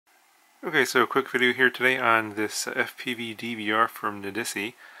Okay, so a quick video here today on this FPV DVR from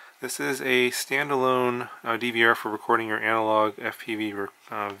NIDICI. This is a standalone DVR for recording your analog FPV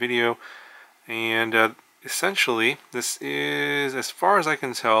video, and essentially this is, as far as I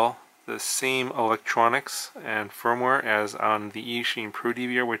can tell, the same electronics and firmware as on the Eachine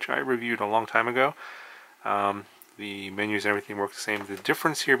ProDVR, which I reviewed a long time ago. The menus and everything work the same. The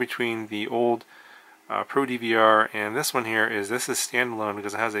difference here between the old ProDVR and this one here is this is standalone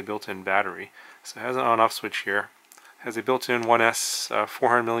because it has a built-in battery. So it has an on-off switch here. It has a built-in 1S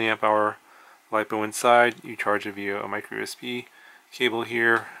 400 milliamp hour LiPo inside. You charge it via a micro USB cable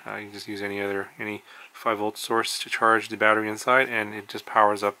here. You can just use any 5-volt source to charge the battery inside, and it just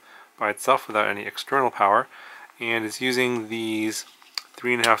powers up by itself without any external power. And it's using these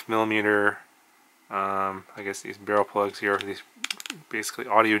 3.5 millimeter I guess these barrel plugs here, these basically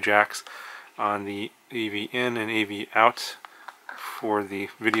audio jacks on the AV in and AV out for the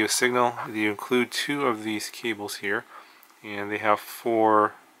video signal. You include 2 of these cables here, and they have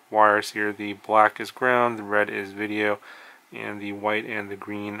 4 wires here. The black is ground, the red is video, and the white and the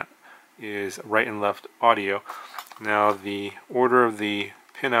green is right and left audio. Now the order of the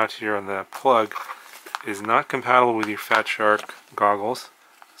pin out here on the plug is not compatible with your Fat Shark goggles.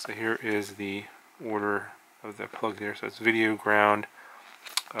 So here is the order of the plug there. So it's video, ground,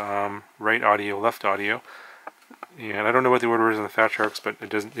 right audio, left audio, and I don't know what the order is on the Fat Sharks, but it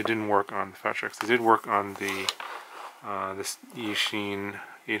didn't work on the Fat Sharks. It did work on the this Eachine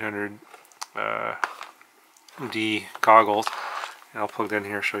 800D goggles, and I'll plug that in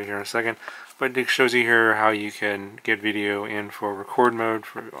here, show you here in a second. But it shows you here how you can get video in for record mode,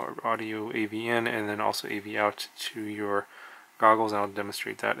 for audio AV in, and then also AV out to your goggles. I'll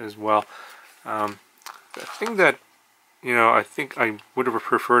demonstrate that as well. The thing that I think I would have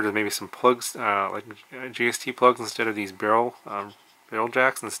preferred maybe some plugs, like JST plugs instead of these barrel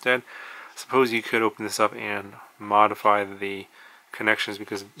jacks instead. Suppose you could open this up and modify the connections,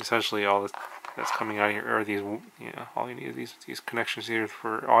 because essentially all that's coming out here are these, all you need is these connections here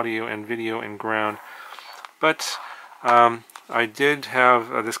for audio and video and ground. But I did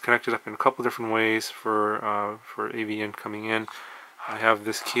have this connected up in a couple different ways for AV in coming in. I have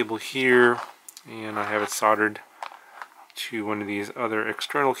this cable here, and I have it soldered to one of these other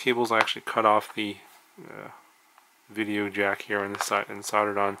external cables. I actually cut off the video jack here on this side and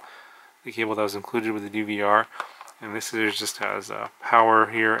soldered on the cable that was included with the DVR. And this just has power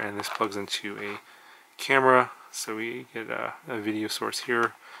here, and this plugs into a camera, so we get a video source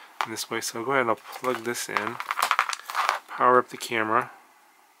here in this way. So I'll go ahead and I'll plug this in, power up the camera.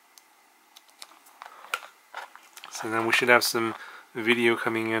 So then we should have some video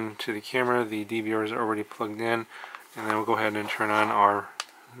coming in to the camera. The DVR is already plugged in, and then we'll go ahead and turn on our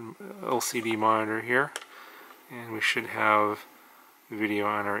LCD monitor here, and we should have video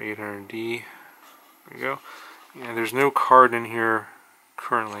on our 800D. There we go. And there's no card in here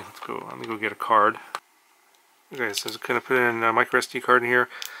currently. Let me go get a card. Okay, so I'm going to put in a micro SD card in here.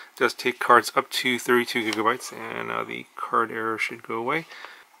 It does take cards up to 32 gigabytes, and the card error should go away.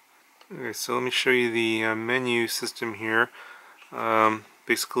 Okay, so let me show you the menu system here.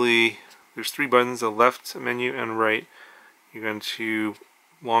 Basically, there's 3 buttons: the left menu and right. You're going to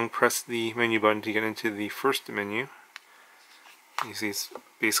long press the menu button to get into the first menu. You see it's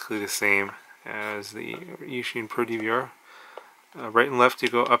basically the same as the Eachine ProDVR. Right and left you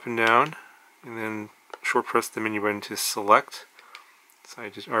go up and down, and then short press the menu button to select. So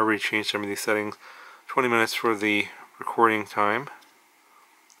I already changed some of these settings. 20 minutes for the recording time,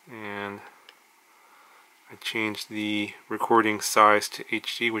 and I changed the recording size to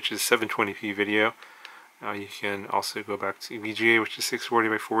HD, which is 720p video. You can also go back to VGA, which is 640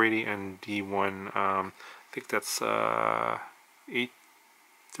 by 480, and D1, I think that's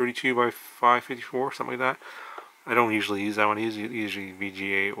 832 by 554, something like that. I don't usually use that one. I usually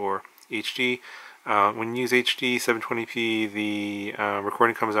VGA or HD. When you use HD 720p, the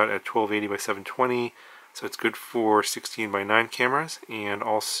recording comes out at 1280 by 720. So it's good for 16 by 9 cameras, and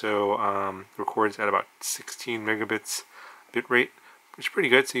also records at about 16 megabits bit rate, which is pretty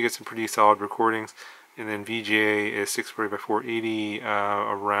good. So you get some pretty solid recordings. And then VGA is 640 by 480,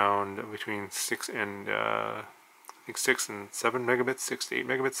 around between 6 and I think 6 and 7 megabits, 6 to 8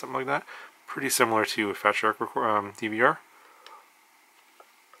 megabits, something like that. Pretty similar to a Fat Shark DVR.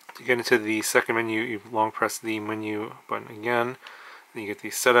 To get into the second menu, you long press the menu button again. Then you get the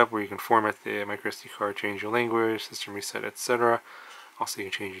setup where you can format the micro SD card, change your language, system reset, etc. Also, you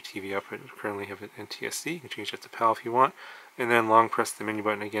can change your TV output. Currently have it NTSC. You can change that to PAL if you want. And then long press the menu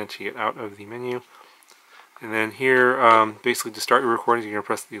button again to get out of the menu. And then here, basically to start your recording, you're going to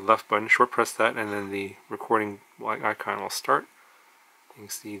press the left button, short press that, and then the recording icon will start. You can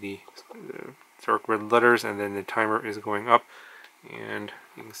see the dark red letters, and then the timer is going up. And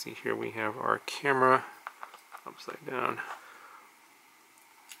you can see here we have our camera upside down.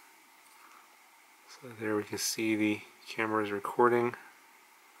 So there we can see the camera is recording.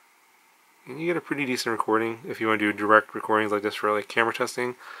 And you get a pretty decent recording if you want to do direct recordings like this for like camera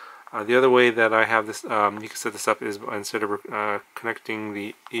testing. The other way that I have this, you can set this up is instead of connecting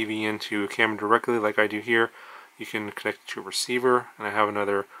the AV into a camera directly like I do here, you can connect it to a receiver. And I have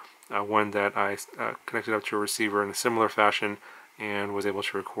another one that I connected up to a receiver in a similar fashion and was able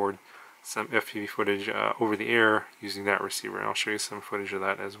to record some FPV footage over the air using that receiver. And I'll show you some footage of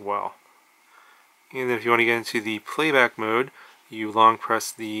that as well. And then if you want to get into the playback mode, you long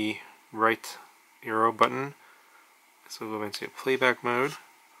press the right arrow button. So we'll go into playback mode.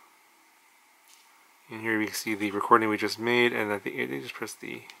 And here we can see the recording we just made, and at the end, you just press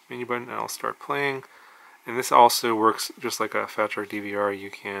the menu button and I'll start playing. And this also works just like a Fat Shark DVR.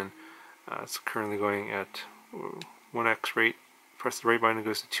 You can, it's currently going at 1x rate. Press the right button, it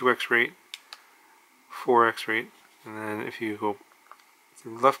goes to 2x rate, 4x rate, and then if you go to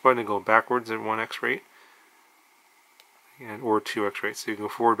the left button, it go backwards at 1x rate, and or 2x rate. So you can go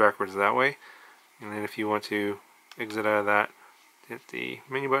forward, backwards that way. And then if you want to exit out of that, hit the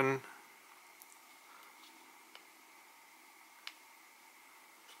menu button.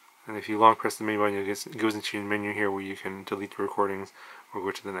 And if you long press the menu button, it goes into your menu here where you can delete the recordings or go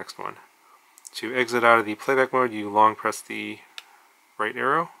to the next one. To exit out of the playback mode, you long press the right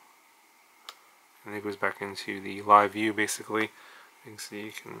arrow, and it goes back into the live view basically. You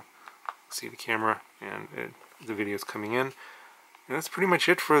can see the camera and the video is coming in. And that's pretty much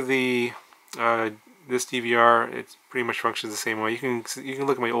it for the this DVR. It pretty much functions the same way. You can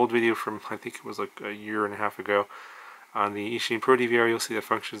look at my old video from, I think it was like a year and a half ago. On the Eachine ProDVR, you'll see that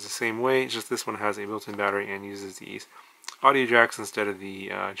functions the same way. It's just this one has a built-in battery and uses these audio jacks instead of the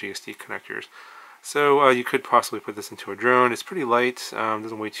JST connectors. So you could possibly put this into a drone. It's pretty light,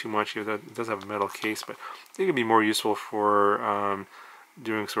 doesn't weigh too much. It does have a metal case, but I think it'd be more useful for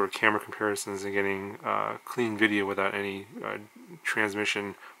doing sort of camera comparisons and getting clean video without any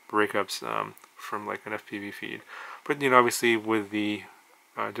transmission breakups from like an FPV feed. But obviously with the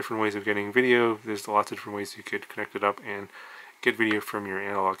different ways of getting video, there's lots of different ways you could connect it up and get video from your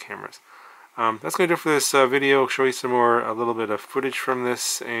analog cameras. That's going to do it for this video. I'll show you a little bit of footage from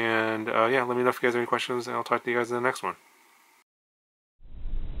this, and yeah, let me know if you guys have any questions, and I'll talk to you guys in the next one.